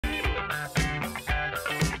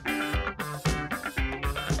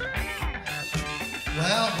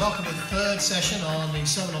Well, welcome to the third session on the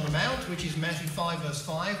Sermon on the Mount, which is Matthew 5, verse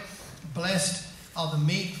 5. Blessed are the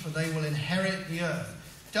meek, for they will inherit the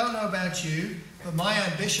earth. Don't know about you, but my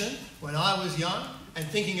ambition when I was young and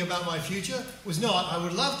thinking about my future was not, I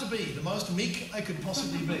would love to be the most meek I could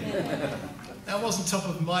possibly be. That wasn't top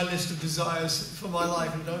of my list of desires for my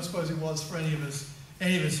life, and I don't suppose it was for any of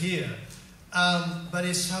us here. But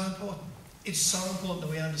it's so important. It's so important that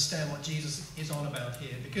we understand what Jesus is on about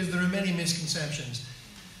here, because there are many misconceptions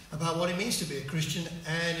about what it means to be a Christian,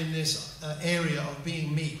 and in this area of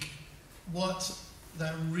being meek, what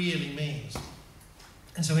that really means.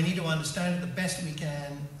 And so we need to understand it the best we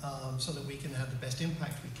can, so that we can have the best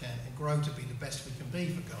impact we can and grow to be the best we can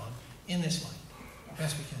be for God in this life, the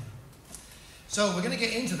best we can. So we're going to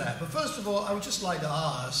get into that. But first of all, I would just like to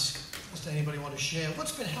ask, does anybody want to share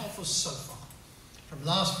what's been helpful so far? From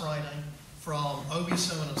last Friday, from Obi's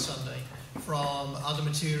sermon on Sunday, from other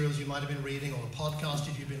materials you might have been reading, or the podcast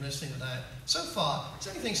if you've been listening to that. So far, has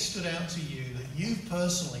anything stood out to you that you've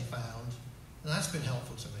personally found and that's been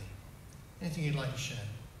helpful to me? Anything you'd like to share?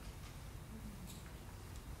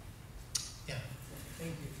 Yeah.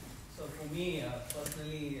 Thank you. So for me,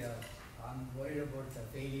 personally, I'm worried about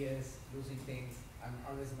failures, losing things. I'm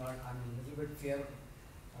a little bit fear.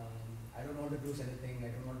 I don't want to lose anything. I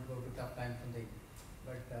don't want to go to tough times, something.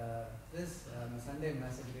 But this Sunday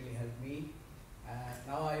message really helped me.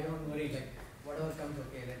 Now I don't worry, like whatever comes,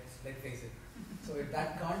 okay, let's face it. So if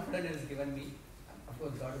that confidence is given me, of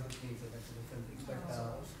course God is with me, so that's a different thing. But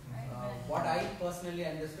what I personally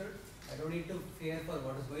understood, I don't need to fear for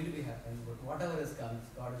what is going to be happening, but whatever is comes,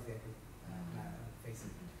 God is there to face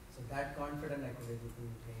it. So that confidence I could able to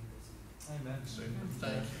gain this. Amen. Super.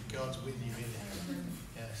 Thank you. God's with you in it.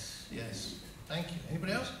 Yes, yes. Thank you.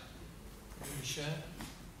 Anybody else? Can you share?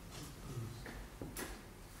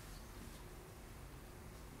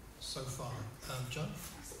 So far. John?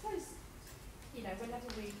 I suppose, whenever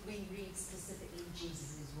we read specifically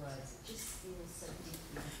Jesus' words, it just feels so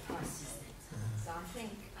deeply personal. So I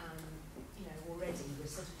think, already we're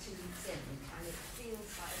sort of 2 weeks in, and it feels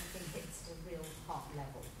like everything hits at a real heart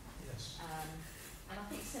level. Yes. And I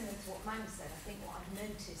think similar to what Manny said, I think what I've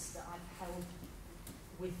noticed that I've held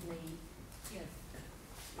with me,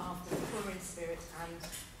 after the poor in spirit and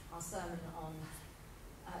our sermon on,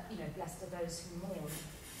 blessed are those who mourn.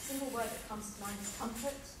 A single word that comes to mind is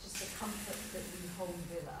comfort, just the comfort that we hold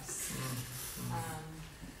with us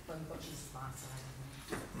when we've got Jesus by our side.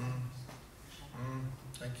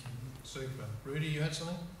 Thank you. Super. Rudy, you had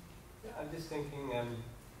something? Yeah, I'm just thinking,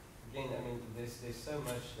 again, there's so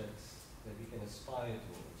much that we can aspire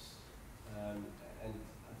towards. And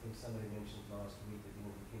I think somebody mentioned last week that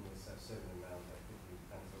the king was a certain amount that could be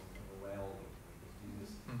kind of overwhelming, because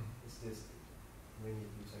Jesus is just, when you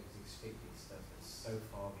expecting stuff that's so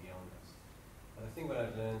far beyond us. But I think what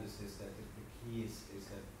I've learned is that the key is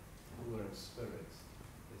that poor in spirit,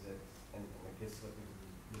 is that, and I guess what we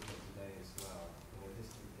look at today as well,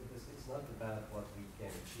 it's not about what we can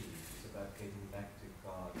achieve, it's about getting back to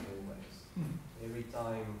God always. Every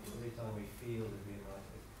time we feel that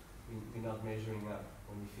we're not measuring up,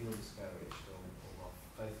 when we feel discouraged or not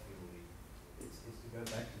faithful, it's to go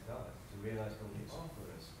back to God, to realize when we are for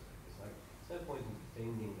us. It's like, there's no point in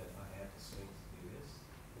pretending that I have the strength to do this.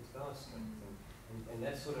 It's God's strength. And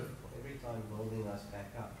that's sort of every time building us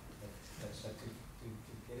back up. That's to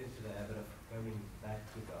get into the habit of going back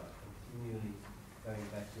to God, continually going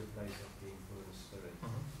back to a place of being full of spirit.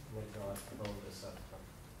 And let God build us up.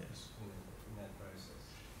 Yes. In that process.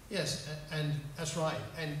 Yes, and that's right.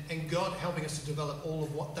 And God helping us to develop all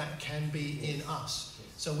of what that can be in us.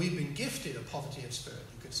 Yes. So we've been gifted a poverty of spirit,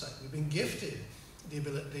 you could say. We've been gifted the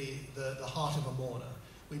ability, the heart of a mourner.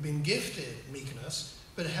 We've been gifted meekness.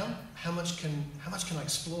 But how much can I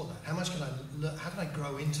explore that? How can I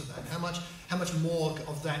grow into that? How much more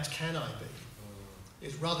of that can I be?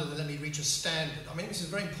 Is rather than let me reach a standard. I mean, this is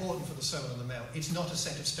very important for the Sermon on the Mount. It's not a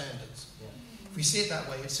set of standards. Yeah. If we see it that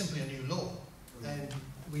way, it's simply a new law. And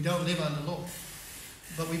we don't live under law.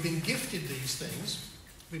 But we've been gifted these things.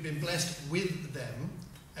 We've been blessed with them.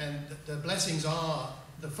 And the blessings are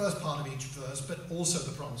the first part of each verse, but also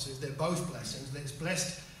the promises. They're both blessings. It's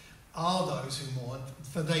blessed are those who mourn,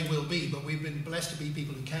 for they will be. But we've been blessed to be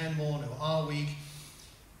people who can mourn, who are weak.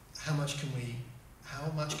 How much can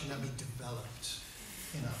that be developed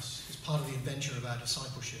in us? It's part of the adventure of our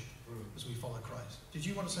discipleship as we follow Christ. Did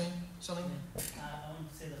you want to say something? I want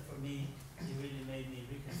to say that for me, it really made me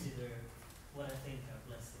reconsider what I think are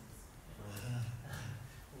blessings.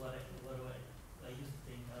 I used to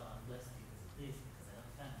think, oh, I'm blessed because of this, because I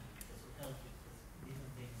have family, because of health, because of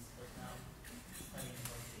different things. But now, studying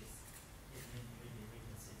about this, it made me really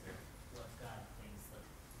reconsider what God thinks that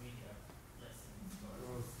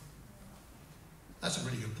That's a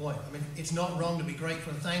really good point. I mean, it's not wrong to be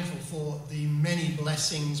grateful and thankful for the many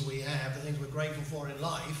blessings we have, the things we're grateful for in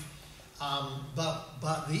life.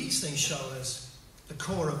 But these things show us the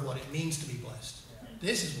core of what it means to be blessed.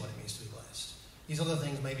 This is what it means to be blessed. These other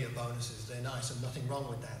things maybe are bonuses. They're nice and nothing wrong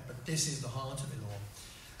with that. But this is the heart of it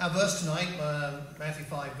all. Our verse tonight, Matthew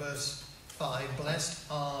 5, verse 5, blessed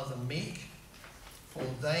are the meek, for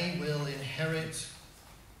they will inherit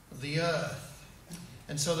the earth.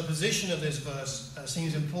 And so the position of this verse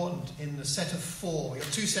seems important in the set of four. We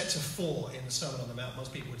have two sets of four in the Sermon on the Mount.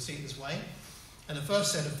 Most people would see it this way. And the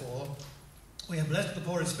first set of four, we have blessed the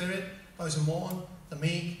poor in spirit, those who mourn, the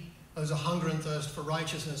meek, those who hunger and thirst for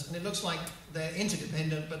righteousness. And it looks like they're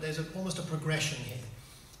interdependent, but there's almost a progression here.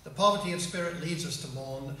 The poverty of spirit leads us to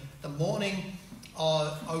mourn. The mourning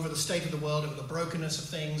over the state of the world, over the brokenness of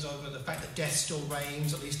things, over the fact that death still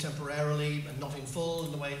reigns, at least temporarily, and not in full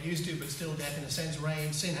in the way it used to, but still death in a sense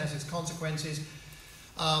reigns. Sin has its consequences.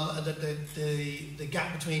 The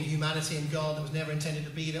gap between humanity and God that was never intended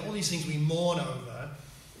to be there. All these things we mourn over.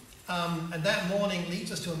 And that mourning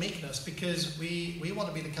leads us to a meekness, because we want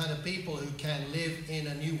to be the kind of people who can live in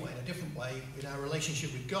a new way, in a different way, in our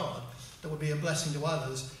relationship with God, that will be a blessing to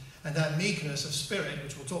others. And that meekness of spirit,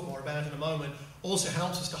 which we'll talk more about in a moment, also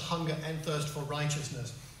helps us to hunger and thirst for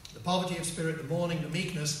righteousness. The poverty of spirit, the mourning, the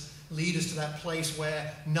meekness lead us to that place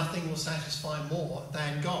where nothing will satisfy more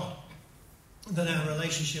than God, than our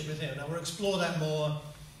relationship with Him. Now we'll explore that more.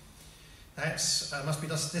 That's must be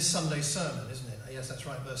this Sunday's sermon, isn't it? Yes, that's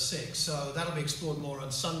right, verse 6. So that'll be explored more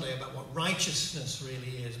on Sunday about what righteousness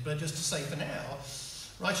really is. But just to say for now,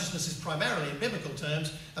 righteousness is primarily, in biblical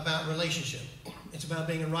terms, about relationship. It's about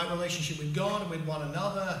being in right relationship with God and with one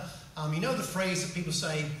another. You know the phrase that people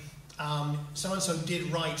say, so-and-so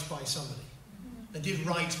did right by somebody. They did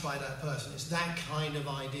right by that person. It's that kind of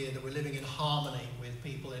idea that we're living in harmony with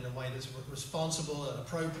people in a way that's responsible and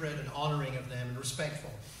appropriate and honouring of them and respectful.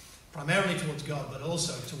 Primarily towards God, but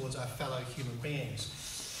also towards our fellow human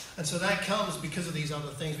beings. And so that comes because of these other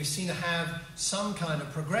things. We seem to have some kind of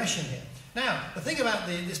progression here. Now, the thing about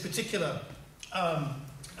this particular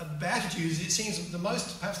Beatitude is it seems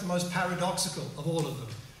perhaps the most paradoxical of all of them.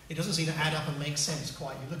 It doesn't seem to add up and make sense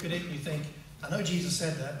quite. You look at it and you think, I know Jesus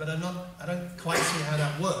said that, but I don't quite see how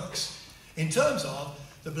that works in terms of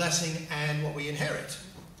the blessing and what we inherit.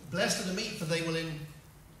 Blessed are the meek, for they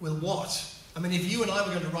will what? I mean, if you and I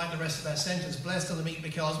were going to write the rest of that sentence, blessed are the meek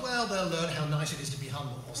because, well, they'll learn how nice it is to be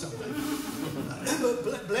humble or something.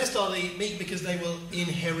 But blessed are the meek because they will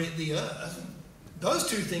inherit the earth. Those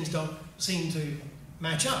two things don't seem to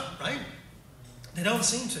match up, right? They don't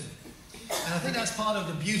seem to. And I think that's part of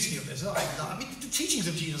the beauty of this. I mean, the teachings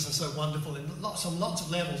of Jesus are so wonderful in lots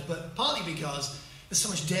of levels, but partly because there's so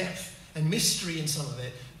much depth and mystery in some of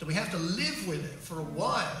it that we have to live with it for a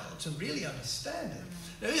while to really understand it.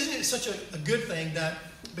 Now, isn't it such a good thing that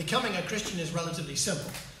becoming a Christian is relatively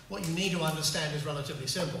simple? What you need to understand is relatively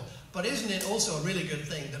simple. But isn't it also a really good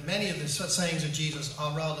thing that many of the sayings of Jesus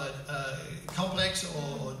are rather complex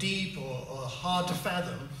or deep or hard to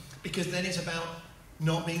fathom, because then it's about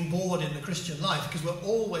not being bored in the Christian life, because we're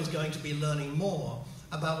always going to be learning more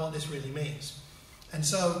about what this really means. And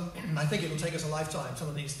so I think it'll take us a lifetime, some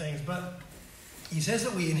of these things. But he says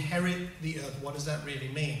that we inherit the earth. What does that really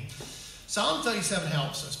mean? Psalm 37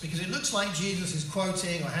 helps us, because it looks like Jesus is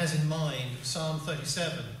quoting or has in mind Psalm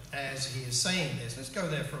 37 as he is saying this. Let's go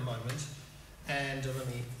there for a moment, and let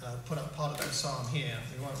me put up part of that psalm here.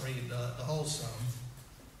 We won't read the whole psalm.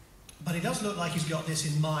 But it does look like he's got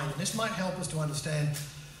this in mind, and this might help us to understand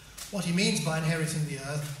what he means by inheriting the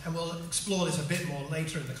earth, and we'll explore this a bit more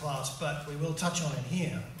later in the class, but we will touch on it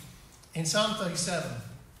here. In Psalm 37,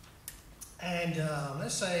 and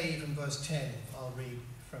let's say from verse 10, I'll read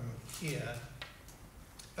from here.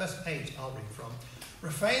 Verse 8, I'll read from.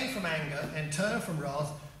 Refrain from anger and turn from wrath.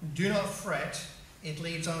 Do not fret, it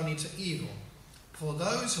leads only to evil. For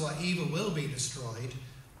those who are evil will be destroyed,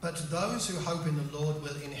 but those who hope in the Lord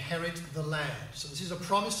will inherit the land. So this is a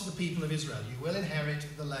promise to the people of Israel. You will inherit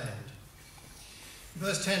the land.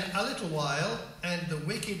 Verse 10, a little while, and the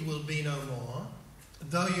wicked will be no more.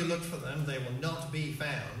 Though you look for them, they will not be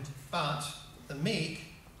found. But the meek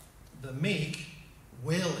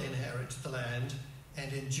will inherit the land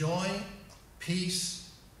and enjoy peace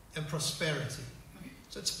and prosperity.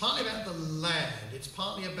 So it's partly about the land. It's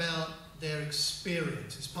partly about their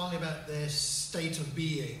experience. It's partly about their state of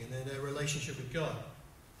being and their relationship with God.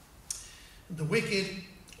 The wicked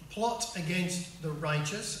plot against the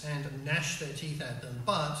righteous and gnash their teeth at them,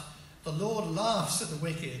 but the Lord laughs at the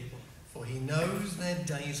wicked, for he knows their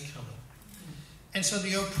day is coming. And so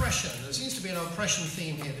the oppression, there seems to be an oppression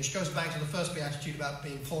theme here. This goes back to the first Beatitude about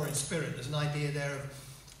being poor in spirit. There's an idea there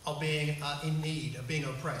of being in need, of being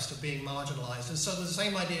oppressed, of being marginalized. And so there's the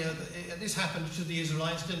same idea that this happened to the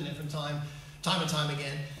Israelites, didn't it, from time and time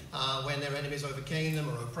again, when their enemies overcame them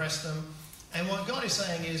or oppressed them. And what God is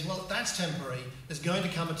saying is, well, that's temporary. There's going to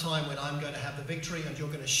come a time when I'm going to have the victory and you're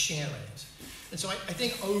going to share in it. And so I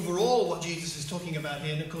think overall what Jesus is talking about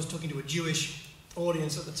here, and of course talking to a Jewish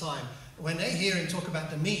audience at the time, when they hear him talk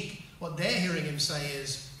about the meek, what they're hearing him say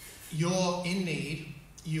is, you're in need,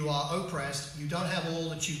 you are oppressed, you don't have all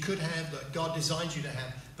that you could have, that God designed you to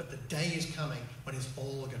have, but the day is coming when it's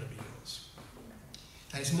all going to be yours.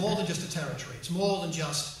 And it's more than just a territory. It's more than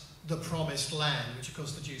just the promised land, which of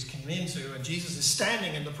course the Jews came into, and Jesus is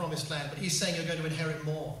standing in the promised land, but he's saying you're going to inherit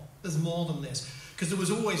more. There's more than this. Because there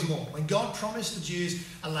was always more. When God promised the Jews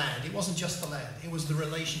a land, it wasn't just the land. It was the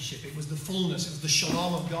relationship. It was the fullness. It was the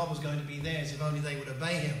shalom of God was going to be theirs if only they would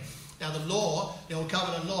obey him. Now the law, the Old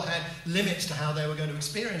Covenant law, had limits to how they were going to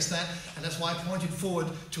experience that. And that's why I pointed forward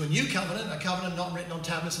to a new covenant, a covenant not written on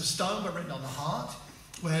tablets of stone, but written on the heart,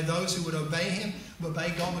 where those who would obey him, would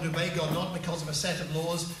obey God not because of a set of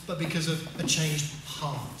laws, but because of a changed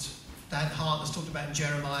heart. That heart that's talked about in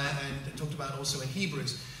Jeremiah and talked about also in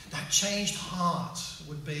Hebrews. That changed heart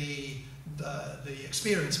would be the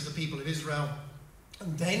experience of the people of Israel.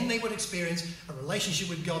 And then they would experience a relationship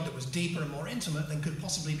with God that was deeper and more intimate than could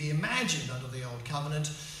possibly be imagined under the Old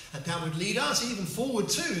Covenant. And that would lead us even forward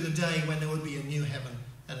to the day when there would be a new heaven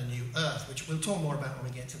and a new earth, which we'll talk more about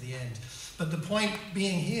when we get to the end. But the point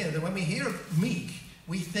being here that when we hear of meek,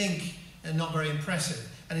 we think not very impressive.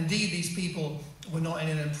 And indeed, these people were not in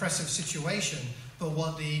an impressive situation. But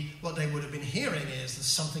what they would have been hearing is there's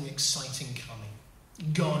something exciting coming.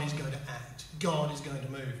 God is going to act. God is going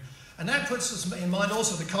to move. And that puts us in mind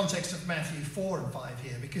also the context of Matthew 4 and 5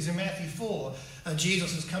 here. Because in Matthew 4,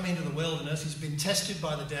 Jesus has come into the wilderness. He's been tested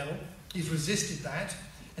by the devil. He's resisted that.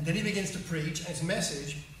 And then he begins to preach. And his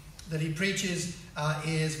message that he preaches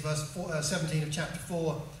is verse 17 of chapter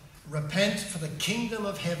 4. Repent, for the kingdom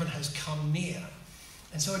of heaven has come near.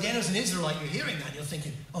 And so again, as an Israelite, you're hearing that. And you're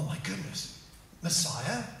thinking, oh my goodness.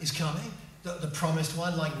 Messiah is coming, the promised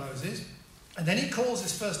one like Moses. And then he calls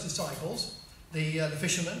his first disciples, the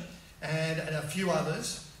fishermen, and a few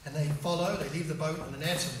others, and they follow, they leave the boat and the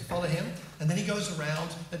nets and they follow him. And then he goes around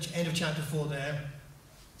at the end of chapter 4 there,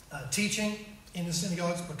 teaching in the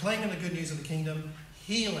synagogues, proclaiming the good news of the kingdom,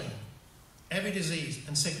 healing every disease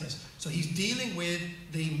and sickness. So he's dealing with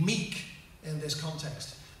the meek in this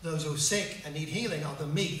context. Those who are sick and need healing are the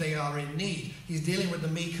meek. They are in need. He's dealing with the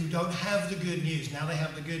meek who don't have the good news. Now they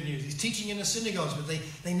have the good news. He's teaching in the synagogues, but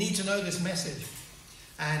they need to know this message.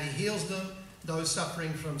 And he heals them, those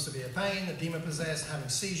suffering from severe pain, the demon-possessed, having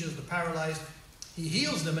seizures, the paralyzed. He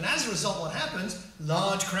heals them, and as a result, what happens?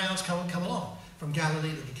 Large crowds come along. From Galilee,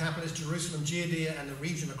 the Decapolis, Jerusalem, Judea, and the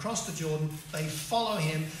region across the Jordan. They follow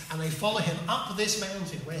him, and they follow him up this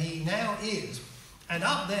mountain where he now is. And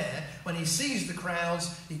up there, when he sees the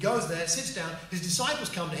crowds, he goes there, sits down, his disciples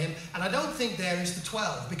come to him, and I don't think there is the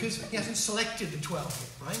 12, because he hasn't selected the 12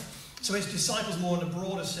 yet, right? So his disciples more in a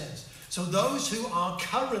broader sense. So those who are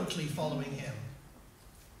currently following him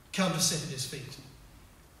come to sit at his feet.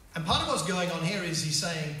 And part of what's going on here is he's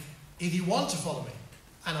saying, if you want to follow me,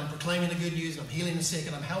 and I'm proclaiming the good news, and I'm healing the sick,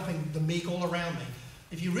 and I'm helping the meek all around me,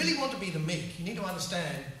 if you really want to be the meek, you need to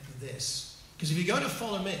understand this. Because if you're going to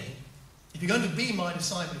follow me, if you're going to be my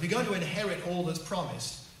disciple, if you're going to inherit all that's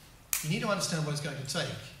promised, you need to understand what it's going to take.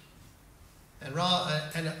 And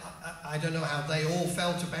I don't know how they all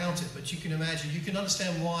felt about it, but you can imagine, you can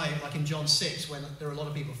understand why, like in John 6, when there are a lot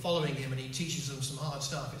of people following him and he teaches them some hard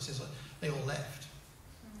stuff, it says they all left.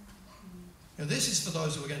 Now, this is for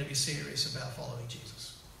those who are going to be serious about following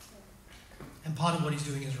Jesus. And part of what he's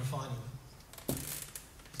doing is refining them.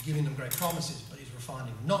 He's giving them great promises, but he's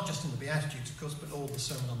refining them. Not just in the Beatitudes, of course, but all the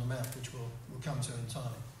Sermon on the Mount, which we'll come to in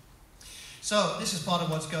time. So, this is part of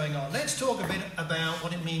what's going on. Let's talk a bit about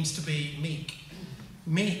what it means to be meek.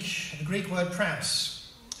 Meek, the Greek word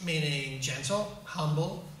praus, meaning gentle,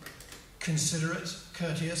 humble, considerate,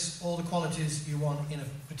 courteous, all the qualities you want in a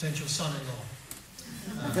potential son-in-law.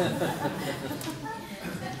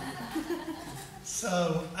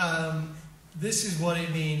 So, this is what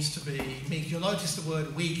it means to be meek. You'll notice the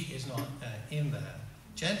word weak is not in there.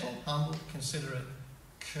 Gentle, humble, considerate,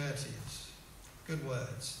 courteous. Good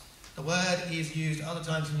words. The word is used other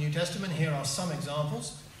times in the New Testament. Here are some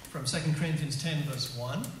examples from 2 Corinthians 10 verse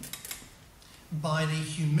 1. By the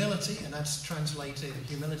humility, and that's translated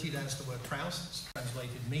humility, that's the word praus, it's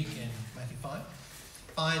translated meek in Matthew 5.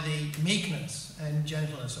 By the meekness and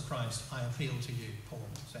gentleness of Christ, I appeal to you, Paul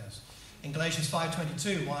says. In Galatians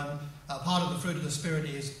 5:22, part of the fruit of the Spirit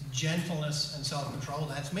is gentleness and self-control.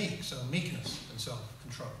 That's meek, so meekness and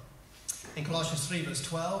self-control. In Colossians 3 verse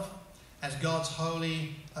 12, as God's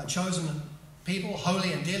holy, chosen people,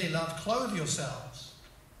 holy and dearly loved, clothe yourselves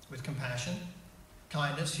with compassion,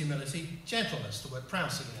 kindness, humility, gentleness, the word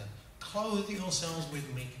praus again. Clothe yourselves with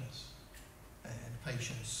meekness and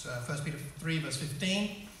patience. 1 Peter 3 verse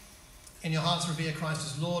 15, in your hearts revere Christ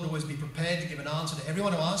as Lord. Always be prepared to give an answer to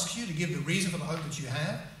everyone who asks you, to give the reason for the hope that you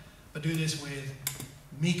have, but do this with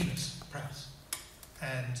meekness, praus,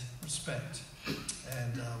 and respect.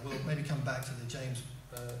 And we'll maybe come back to the James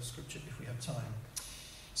scripture if we have time.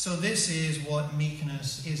 So this is what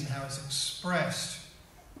meekness is and how it's expressed.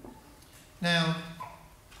 Now,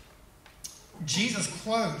 Jesus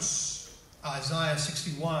quotes Isaiah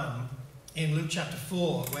 61 in Luke chapter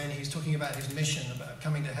 4 when he's talking about his mission, about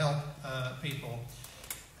coming to help people.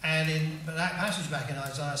 And in that passage back in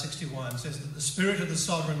Isaiah 61 says that the Spirit of the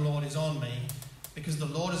Sovereign Lord is on me because the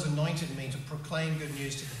Lord has anointed me to proclaim good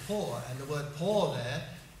news to the poor. And the word poor there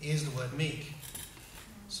is the word meek.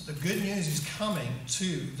 So the good news is coming to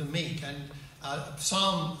the meek. And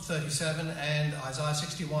Psalm 37 and Isaiah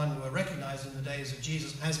 61 were recognized in the days of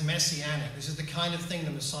Jesus as messianic. This is the kind of thing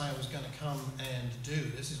the Messiah was going to come and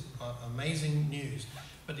do. This is amazing news.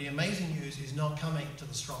 But the amazing news is not coming to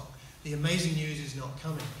the strong. The amazing news is not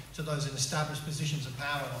coming to those in established positions of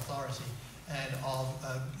power and authority and of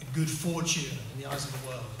good fortune in the eyes of the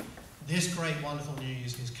world. This great, wonderful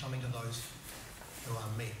news is coming to those who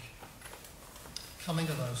are meek. Coming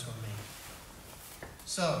to those who are meek.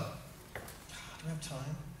 So, do we have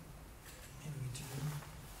time? Maybe we do.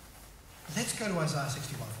 Let's go to Isaiah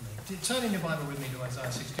 61 for me. Turn in your Bible with me to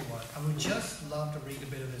Isaiah 61. I would just love to read a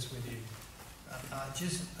bit of this with you. I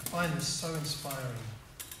find this so inspiring.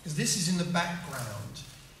 Because this is in the background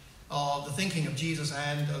of the thinking of Jesus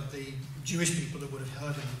and of the Jewish people that would have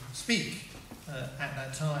heard him speak at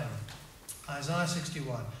that time. Isaiah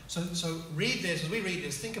 61. So read this. As we read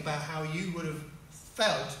this, think about how you would have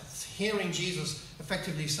felt hearing Jesus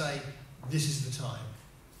effectively say, this is the time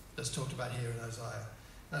that's talked about here in Isaiah.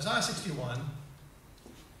 In Isaiah 61,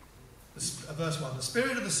 verse 1, the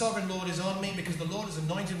Spirit of the Sovereign Lord is on me because the Lord has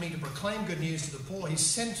anointed me to proclaim good news to the poor. He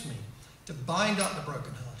sent me to bind up the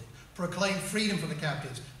brokenhearted, proclaim freedom for the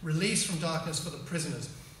captives, release from darkness for the prisoners,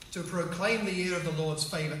 to proclaim the year of the Lord's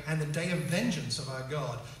favour and the day of vengeance of our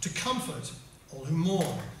God, to comfort all who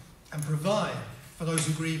mourn and provide for those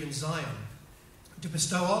who grieve in Zion, to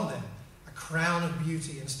bestow on them a crown of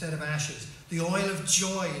beauty instead of ashes, the oil of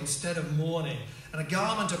joy instead of mourning, and a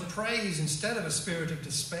garment of praise instead of a spirit of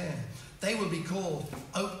despair. They will be called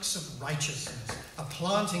oaks of righteousness, a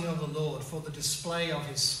planting of the Lord for the display of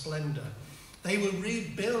his splendour. They will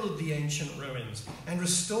rebuild the ancient ruins and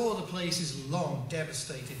restore the places long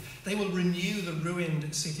devastated. They will renew the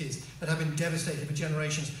ruined cities that have been devastated for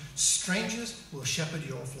generations. Strangers will shepherd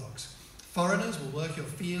your flocks. Foreigners will work your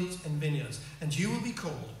fields and vineyards, and you will be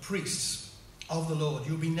called priests of the Lord.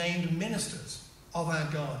 You will be named ministers of our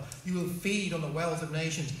God. You will feed on the wealth of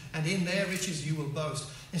nations, and in their riches you will boast.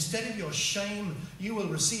 Instead of your shame, you will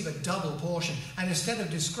receive a double portion, and instead of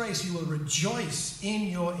disgrace, you will rejoice in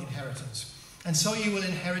your inheritance. And so you will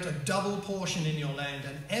inherit a double portion in your land,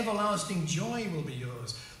 and everlasting joy will be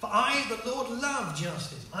yours. For I, the Lord, love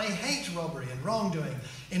justice. I hate robbery and wrongdoing.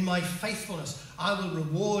 In my faithfulness, I will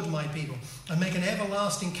reward my people and make an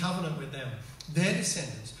everlasting covenant with them. Their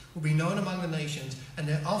descendants will be known among the nations, and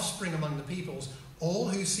their offspring among the peoples. All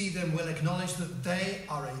who see them will acknowledge that they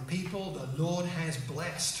are a people the Lord has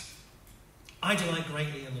blessed. I delight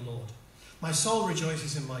greatly in the Lord. My soul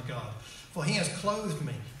rejoices in my God. For he has clothed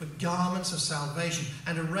me with garments of salvation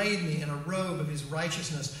and arrayed me in a robe of his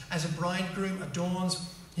righteousness, as a bridegroom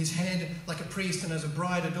adorns his head like a priest, and as a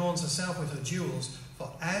bride adorns herself with her jewels. For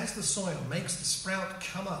as the soil makes the sprout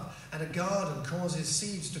come up, and a garden causes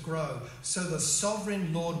seeds to grow, so the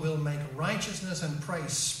sovereign Lord will make righteousness and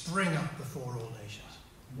praise spring up before all nations.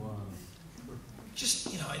 Wow. Just,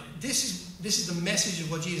 this is the message of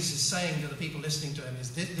what Jesus is saying to the people listening to him,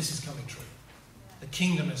 is this is coming true. The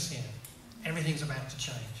kingdom is here. Everything's about to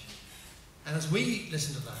change. And as we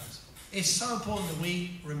listen to that, it's so important that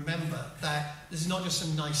we remember that this is not just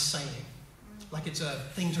some nice saying. Like it's a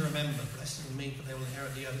thing to remember. Blessed are the meek, for they will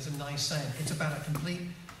inherit the earth. It's a nice saying. It's about a complete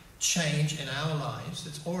change in our lives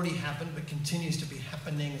that's already happened but continues to be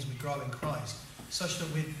happening as we grow in Christ, such that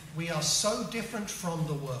we are so different from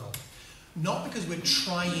the world. Not because we're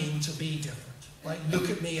trying to be different. Like, look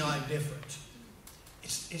at me, I'm different.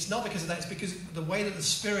 It's not because of that. It's because the way that the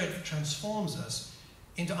Spirit transforms us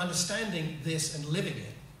into understanding this and living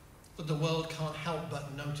it, that the world can't help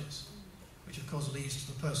but notice. Which, of course, leads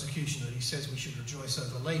to the persecution that he says we should rejoice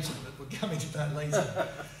over later, but we're coming to that later.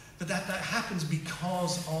 But that happens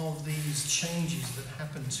because of these changes that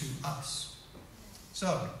happen to us.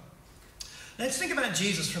 So, let's think about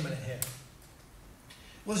Jesus for a minute here.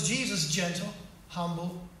 Was Jesus gentle,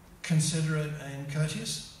 humble, considerate, and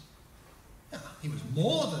courteous? Yeah, he was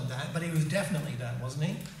more than that, but he was definitely that, wasn't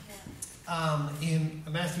he? Yeah. In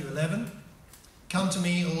Matthew 11, come to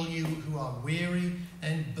me, all you who are weary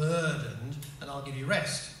and burdened, and I'll give you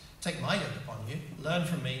rest. Take my yoke upon you, learn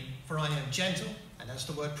from me, for I am gentle, and that's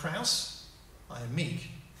the word praus, I am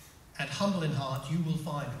meek, and humble in heart, you will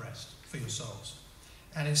find rest for your souls.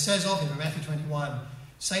 And it says of him in Matthew 21,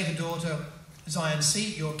 say to daughter Zion,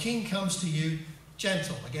 see, your king comes to you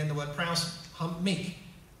gentle. Again, the word praus, meek,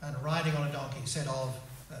 and riding on a donkey, said of,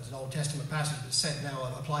 as an Old Testament passage that's said now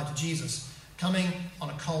applied to Jesus, coming on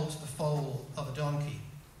a colt, the foal of a donkey.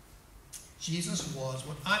 Jesus was,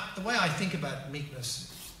 the way I think about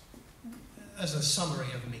meekness, as a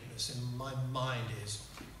summary of meekness in my mind is,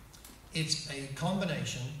 it's a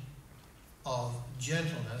combination of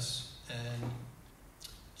gentleness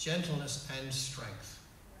and strength.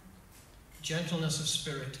 Gentleness of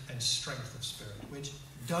spirit and strength of spirit, which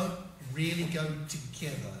don't really go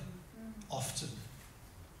together often.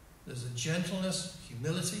 There's a gentleness,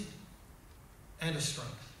 humility, and a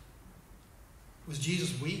strength. Was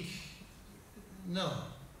Jesus weak? No.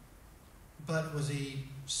 But was he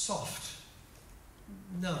soft?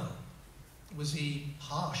 No. Was he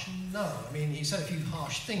harsh? No. I mean, he said a few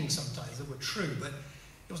harsh things sometimes that were true, but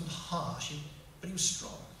he wasn't harsh, but he was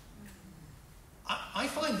strong. I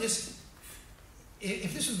find this,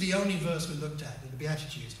 if this was the only verse we looked at in the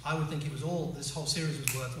Beatitudes, I would think this whole series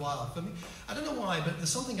was worthwhile. For me, I don't know why, but there's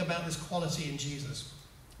something about this quality in Jesus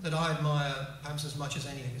that I admire perhaps as much as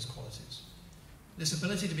any of his qualities. This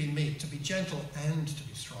ability to be meek, to be gentle, and to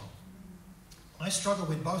be strong. I struggle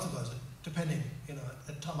with both of those, depending,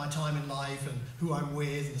 at my time in life and who I'm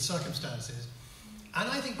with and the circumstances. And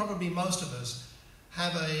I think probably most of us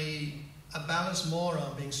have a balance more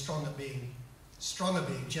on being stronger being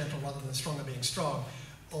gentle rather than stronger being strong,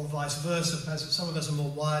 or vice versa. Some of us are more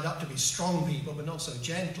wired up to be strong people but not so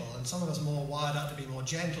gentle, and some of us are more wired up to be more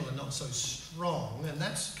gentle and not so strong, and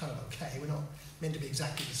that's kind of okay. We're not meant to be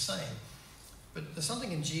exactly the same. But there's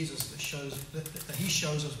something in Jesus that shows that he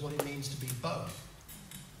shows us what it means to be both,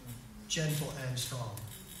 gentle and strong.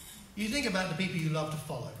 You think about the people you love to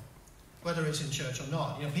follow, whether it's in church or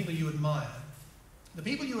not, people you admire. The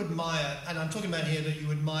people you admire, and I'm talking about here that you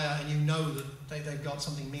admire and you know that they've got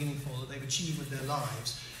something meaningful that they've achieved with their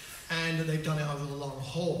lives, and that they've done it over the long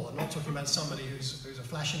haul. I'm not talking about somebody who's a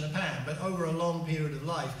flash in the pan, but over a long period of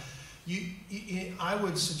life. I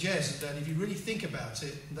would suggest that if you really think about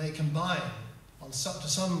it, they combine to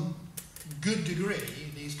some good degree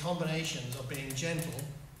these combinations of being gentle,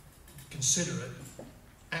 considerate,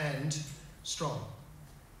 and strong.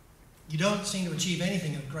 You don't seem to achieve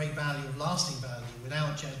anything of great value, of lasting value,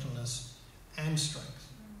 without gentleness and strength.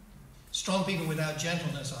 Strong people without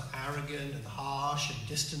gentleness are arrogant and harsh and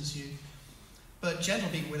distance you. But gentle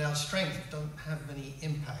people without strength don't have any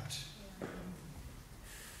impact.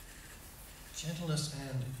 Gentleness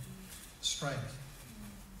and strength.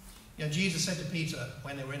 Jesus said to Peter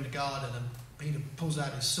when they were in the garden, and Peter pulls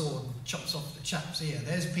out his sword and chops off the chap's ear.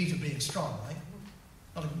 There's Peter being strong,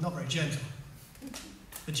 right? Not very gentle.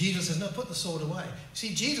 But Jesus says, no, put the sword away.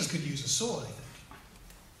 See, Jesus could use a sword, I think.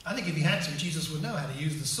 I think if he had to, Jesus would know how to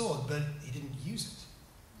use the sword, but he didn't use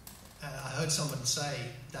it. I heard someone say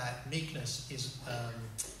that meekness is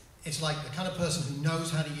it's like the kind of person who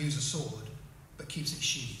knows how to use a sword, but keeps it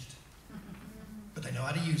sheathed. But they know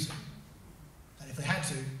how to use it. And if they had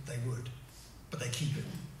to, they would. But they keep it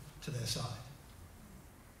to their side.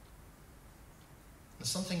 There's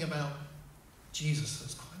something about Jesus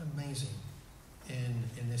that's quite amazing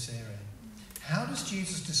in this area. How does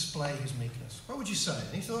Jesus display his meekness? What would you say?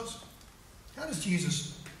 Any thoughts? How does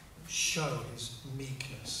Jesus show his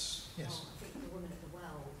meekness? Yes. Well, I think the woman at the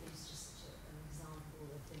well is just an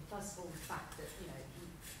example of the, first of all, the fact that he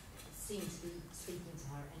seemed to be speaking to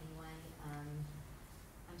her anyway, and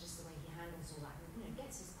just the way he handles all that, and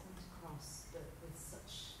gets his point across, but with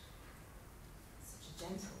such a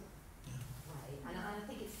gentle way. And I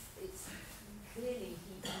think it's clearly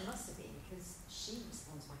he must have been, because she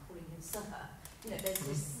responds by calling him sir. There's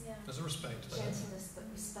this there's a respect there. Gentleness, but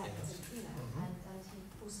respect, and he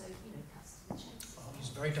also cuts to the chase. Oh, he's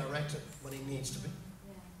very direct when he needs to be.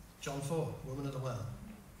 Yeah. John 4, woman at the well.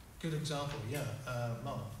 Good example,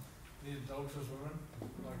 Mum. The adulterous woman,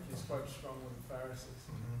 like he's quite strong with the Pharisees,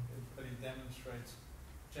 but he demonstrates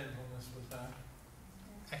gentleness with her.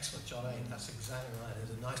 Excellent, John 8. That's exactly right.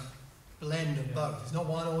 There's a nice blend of both. It's not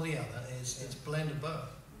one or the other. It's blend of both.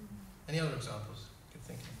 Any other examples? Good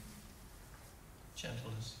thinking.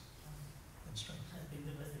 Gentleness and strength. I think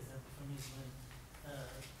the best example for me is when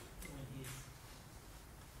he's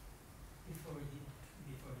before he's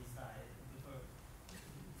died, before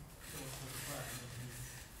he goes to the crime, when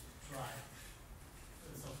he's tried,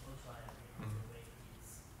 the so-called trial, the way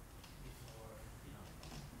he's before,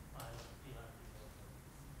 Pilate,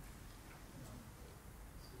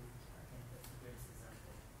 so I think that's the greatest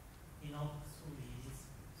example. He knows who he is,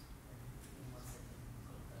 and he wants it in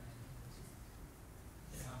good time, which is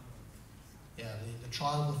example. Yeah, the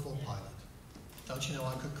trial before Pilate. Don't you know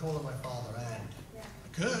I could call on my Father and I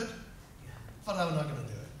could, but I'm not going to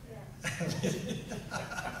do it.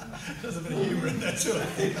 There's a bit of humour in there too, I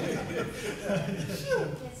think. It's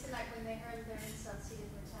like when they heard their insults, he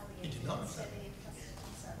didn't retaliate. He did not Instead, retaliate. he trusted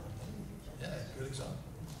himself. Yeah, good example.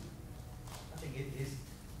 I think it is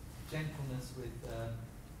gentleness with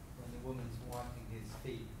when the woman's wiping his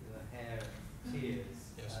feet with her hair and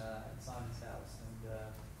tears Yes. at Simon's house, and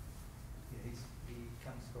he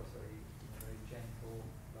comes across very gentle,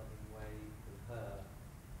 loving way with her,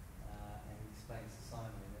 and he explains to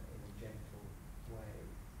Simon in a gentle way,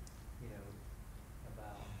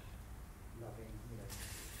 about loving,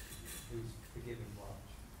 who's forgiven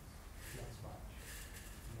much, loves much.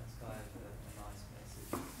 And that's kind of a nice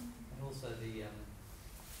message. And also the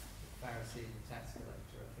Pharisee and the tax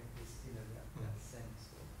collector, I think is, that sense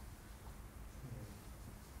of,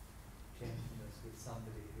 gentleness with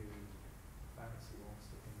somebody who the Pharisee wants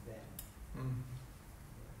to condemn.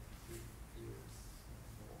 Feels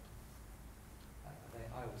more.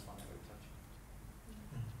 I always find that very touching.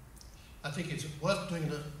 I think it's worth doing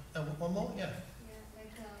one more, yeah. Yeah,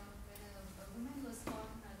 like when a woman was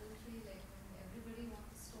caught in adultery, like when everybody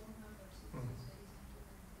wanted to stone her, but she was very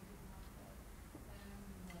gentle and they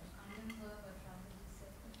did not condemn her, but rather he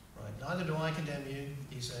said that. Right. Neither do I condemn you,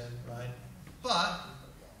 he said, right? But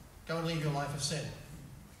go and leave your life of sin.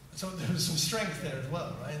 So there was some strength there as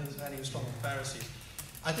well, right? And he was strong with the Pharisees.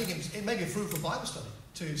 I think it may be a fruitful Bible study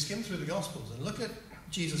to skim through the Gospels and look at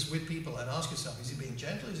Jesus with people and ask yourself, is he being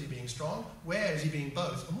gentle? Is he being strong? Where is he being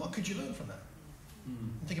both? And what could you learn from that?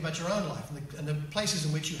 And think about your own life and the places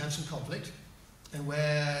in which you have some conflict and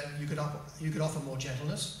where you could offer more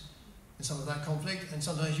gentleness in some of that conflict, and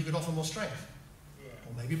sometimes you could offer more strength.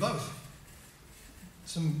 Or maybe both.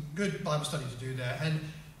 Some good Bible study to do there. And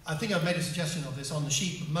I think I've made a suggestion of this on the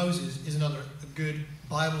sheep. Moses is a good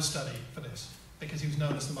Bible study for this, because he was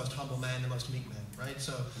known as the most humble man, the most meek man, right?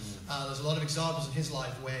 So there's a lot of examples in his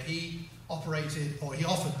life where he operated, or he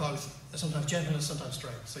offered both, sometimes gentleness, sometimes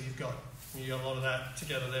strength. So you've got a lot of that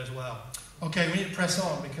together there as well. Okay, we need to press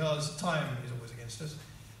on because time is always against us.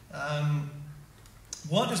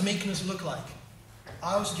 What does meekness look like?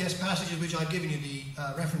 I would suggest passages which I've given you the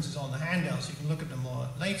references on the handout, so you can look at them more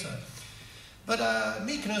later. But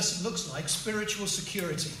meekness looks like spiritual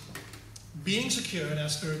security. Being secure in our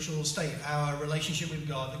spiritual state, our relationship with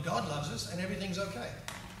God, that God loves us and everything's okay.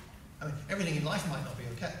 I mean, everything in life might not be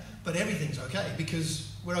okay, but everything's okay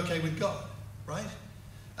because we're okay with God, right?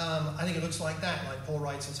 I think it looks like that, like Paul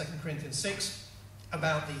writes in 2 Corinthians 6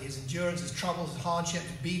 about his endurance, his troubles, his hardships,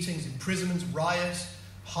 his beatings, imprisonments, riots,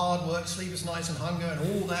 hard work, sleepless nights and hunger and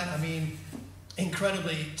all that. I mean,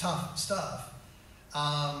 incredibly tough stuff.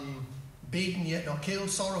 Beaten yet not killed,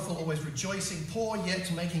 sorrowful, always rejoicing, poor yet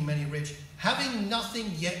making many rich, having nothing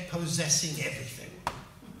yet possessing everything.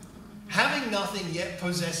 Having nothing yet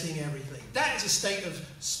possessing everything. That is a state of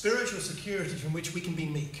spiritual security from which we can be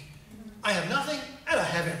meek. I have nothing and I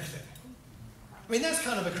have everything. I mean, that's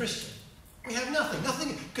kind of a Christian. We have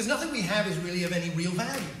nothing, because nothing we have is really of any real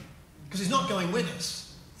value, because it's not going with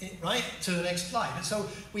us, right, to the next flight. And so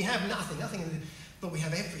we have nothing, but we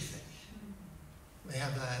have everything. They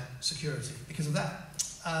have that security because of that.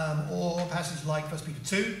 Or passages like 1 Peter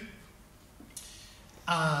 2.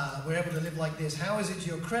 We're able to live like this. How is it to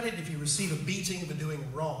your credit if you receive a beating for doing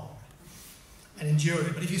wrong and endure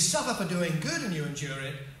it? But if you suffer for doing good and you endure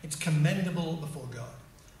it, it's commendable before God.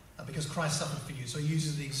 Because Christ suffered for you. So he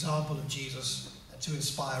uses the example of Jesus to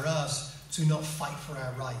inspire us to not fight for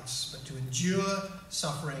our rights, but to endure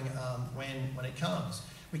suffering when it comes.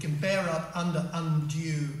 We can bear up under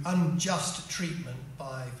unjust treatment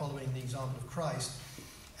by following the example of Christ.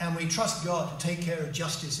 And we trust God to take care of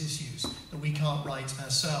justice issues that we can't right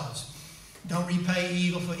ourselves. Don't repay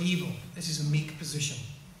evil for evil. This is a meek position.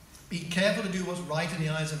 Be careful to do what's right in the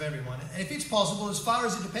eyes of everyone. And if it's possible, as far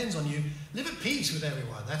as it depends on you, live at peace with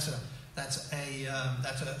everyone. That's a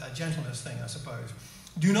gentleness thing, I suppose.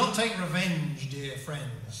 Do not take revenge, dear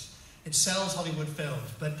friends. It sells Hollywood films,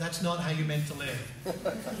 but that's not how you're meant to live.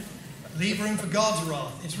 Leave room for God's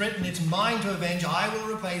wrath. It's written, it's mine to avenge. I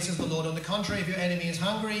will repay, says the Lord. On the contrary, if your enemy is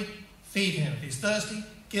hungry, feed him. If he's thirsty,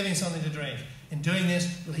 give him something to drink. In doing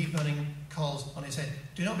this, you'll heap burning coals on his head.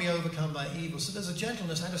 Do not be overcome by evil. So there's a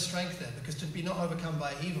gentleness and a strength there, because to be not overcome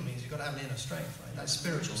by evil means you've got to have an inner strength, right? That's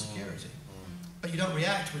spiritual security. But you don't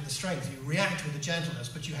react with the strength. You react with the gentleness,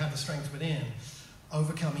 but you have the strength within.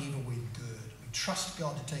 Overcome evil with good. We trust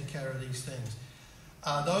God to take care of these things.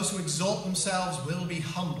 Those who exalt themselves will be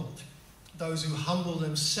humbled. Those who humble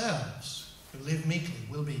themselves, who live meekly,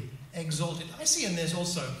 will be exalted. I see in this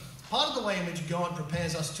also part of the way in which God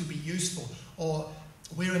prepares us to be useful, or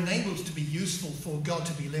we're enabled to be useful for God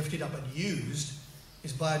to be lifted up and used,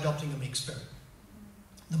 is by adopting a meek spirit.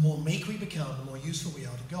 The more meek we become, the more useful we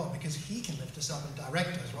are to God, because he can lift us up and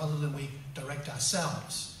direct us rather than we direct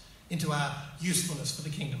ourselves into our usefulness for the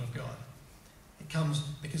kingdom of God. It comes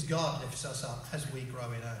because God lifts us up as we grow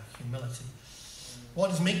in our humility. What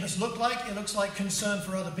does meekness look like? It looks like concern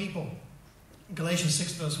for other people. Galatians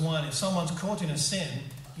 6 verse 1, if someone's caught in a sin,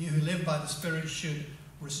 you who live by the Spirit should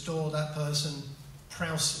restore that person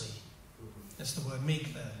prousely. That's the word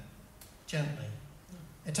meek there. Gently.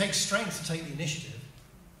 It takes strength to take the initiative,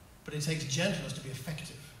 but it takes gentleness to be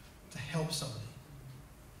effective, to help somebody.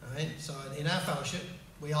 All right? So in our fellowship,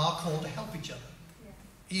 we are called to help each other,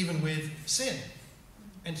 even with sin.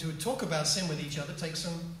 And to talk about sin with each other takes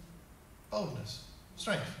some boldness,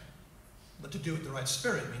 strength. But to do it in the right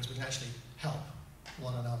spirit means we can actually help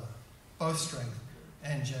one another, both strength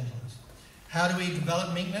and gentleness. How do we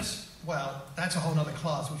develop meekness? Well, that's a whole other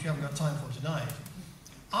class which we haven't got time for tonight.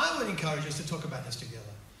 I would encourage us to talk about this together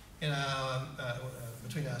in our,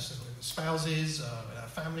 between our spouses, in our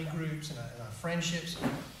family groups, in our friendships.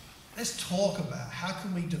 Let's talk about how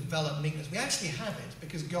can we develop meekness. We actually have it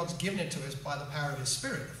because God's given it to us by the power of his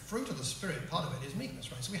Spirit. The fruit of the Spirit, part of it is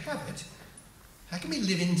meekness, right? So we have it. How can we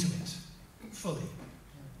live into it fully?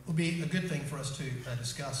 It will be a good thing for us to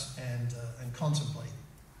discuss and contemplate.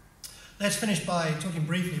 Let's finish by talking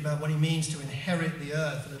briefly about what he means to inherit the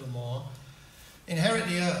earth a little more. Inherit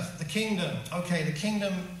the earth, the kingdom. Okay, the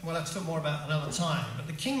kingdom, we'll have to talk more about another time, but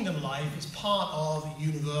the kingdom life is part of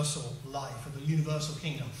universal life, of the universal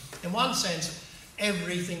kingdom. In one sense,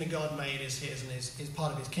 everything that God made is his and is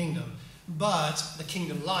part of his kingdom. But the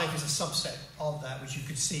kingdom life is a subset of that, which you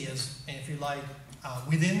could see as, if you like,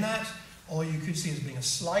 within that, or you could see as being a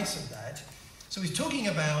slice of that. So he's talking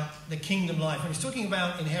about the kingdom life. When he's talking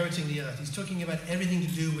about inheriting the earth, he's talking about everything to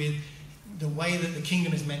do with the way that the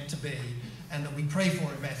kingdom is meant to be, and that we pray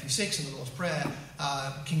for in Matthew 6 in the Lord's Prayer,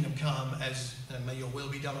 kingdom come, as may your will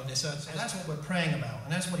be done on this earth. So that's what we're praying about,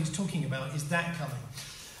 and that's what he's talking about, is that coming.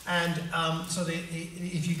 And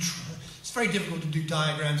it's very difficult to do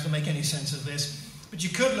diagrams to make any sense of this, but you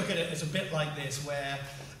could look at it as a bit like this, where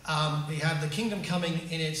we have the kingdom coming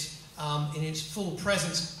in its full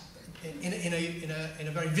presence, in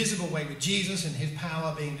a very visible way with Jesus and his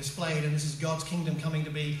power being displayed, and this is God's kingdom coming to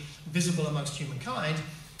be visible amongst humankind.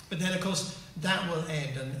 But then, of course, that will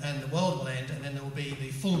end, and the world will end, and then there will be the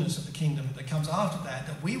fullness of the kingdom that comes after that,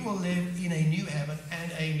 that we will live in a new heaven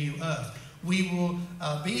and a new earth. We will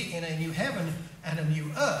be in a new heaven and a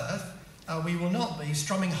new earth. We will not be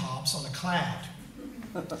strumming harps on a cloud.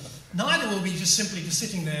 Neither will be just simply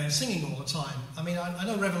sitting there singing all the time. I mean, I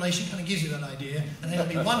know Revelation kind of gives you that idea, and it'll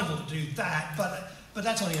be wonderful to do that, but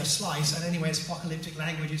that's only a slice, and anyway, it's apocalyptic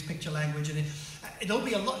language, it's picture language, and it'll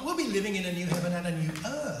be a lot. We'll be living in a new heaven and a new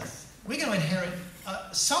earth. We're going to inherit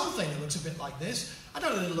something that looks a bit like this. I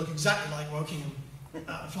don't know that it'll look exactly like Woking and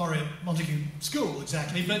Florida Montague School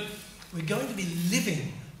exactly, but we're going to be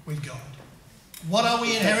living with God. What are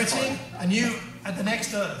we inheriting? At the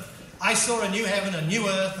next earth. I saw a new heaven, a new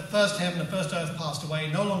earth. The first heaven, the first earth passed away.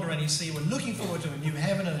 No longer any sea. We're looking forward to a new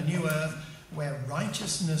heaven and a new earth where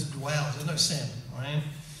righteousness dwells. There's no sin, right?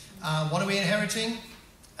 What are we inheriting?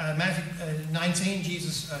 Matthew 19,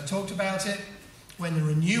 Jesus talked about it. When the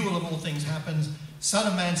renewal of all things happens, Son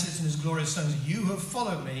of Man sits in his glorious thrones. You who have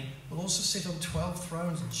followed me will also sit on 12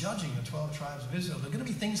 thrones, judging the 12 tribes of Israel. There are going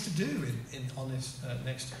to be things to do on this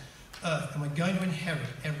next earth, and we're going to inherit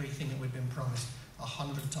everything that we've been promised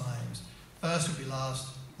 100 times. First will be last,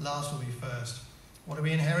 last will be first. What are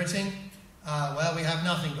we inheriting? Well, we have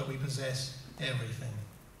nothing, but we possess everything.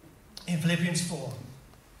 In Philippians 4,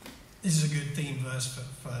 this is a good theme verse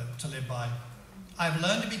to live by. I've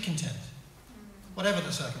learned to be content, whatever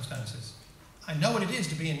the circumstances. I know what it is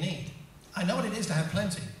to be in need. I know what it is to have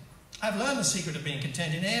plenty. I've learned the secret of being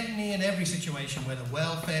content in any and every situation, whether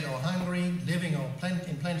well-fed or hungry, living or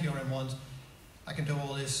in plenty or in want. I can do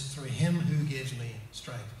all this through him who gives me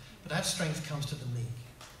strength. But that strength comes to the meek.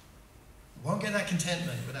 You won't get that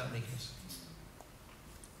contentment without meekness.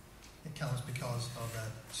 comes because of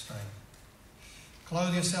that strength.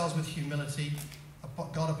 Clothe yourselves with humility.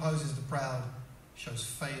 God opposes the proud, shows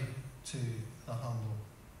favour to the humble.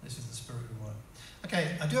 This is the spirit we want.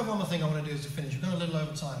 Okay, I do have one more thing I want to do is to finish. We've gone a little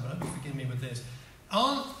over time, but forgive me with this.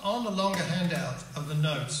 On the longer handout of the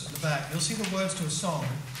notes at the back, you'll see the words to a song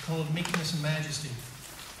called Meekness and Majesty.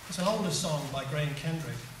 It's an older song by Graham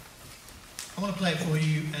Kendrick. I want to play it for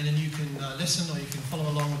you, and then you can listen or you can follow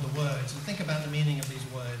along with the words and think about the meaning of these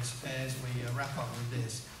words as we wrap up with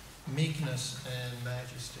this. Meekness and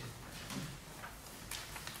Majesty.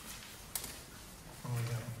 Here we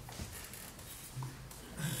go.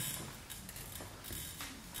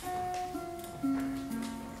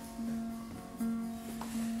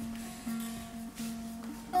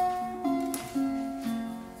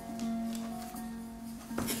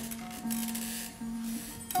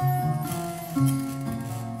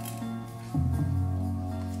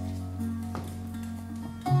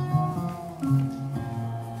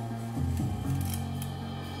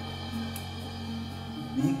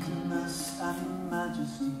 Meekness and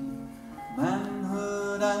majesty,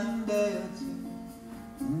 manhood and deity,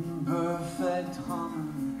 in perfect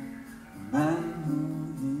harmony, man who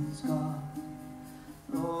is God,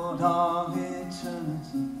 Lord of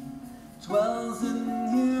eternity, dwells in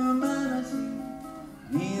humanity,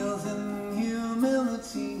 kneels in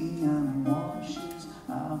humility, and washes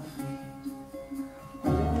our feet. Oh,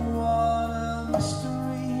 what a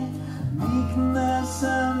mystery, meekness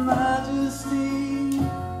and majesty.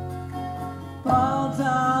 Bow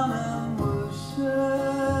down and worship,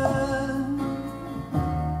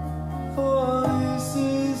 for this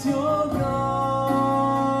is your God.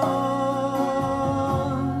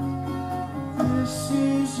 This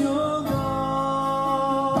is your God.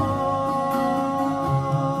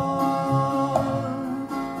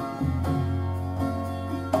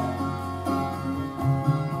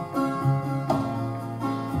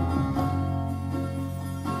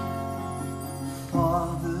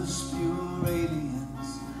 Father's pure radiance,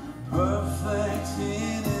 perfect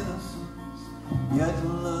in innocence, yet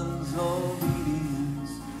learns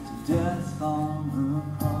obedience to death on the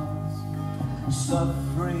cross.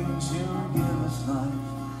 Suffering to give us life,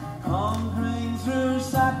 conquering through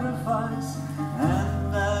sacrifice,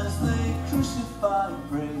 and as they crucify,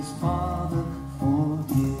 praise Father,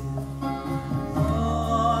 forgive.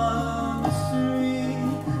 Oh, mystery,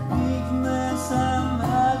 meekness and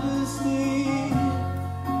majesty.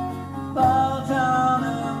 Bow down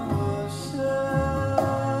and worship,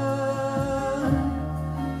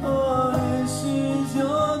 for this is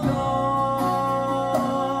your God.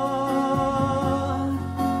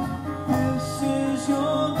 This is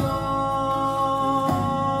your God.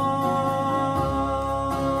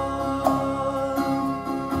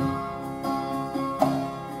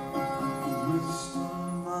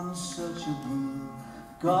 Wisdom unsearchable,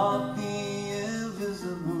 God the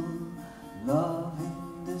invisible, love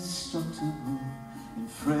indestructible, in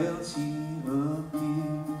frailty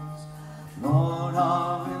appears, Lord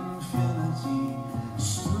of infinity,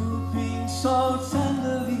 stooping so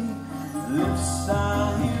tenderly, lifts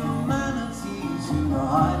our humanity to the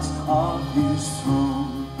heights of his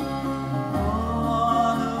throne. Oh,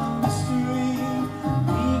 what a mystery,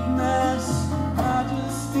 meekness,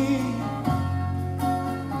 majesty,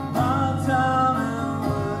 bow down and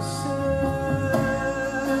worship,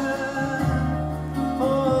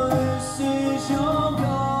 for this is your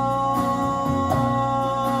God.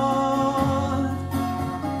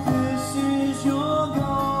 This is your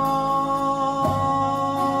God.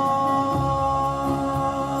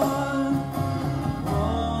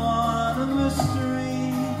 Oh, what a mystery,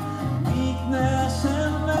 meekness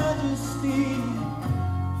and majesty,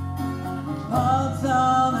 bow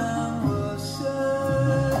down and worship,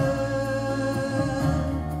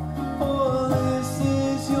 for this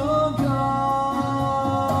is your God.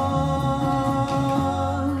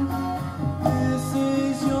 This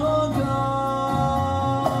is your God.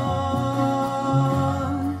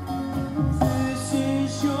 This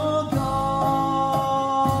is your God.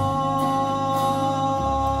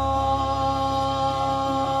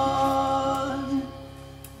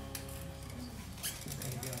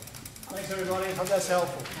 Thanks everybody. Hope that's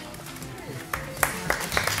helpful.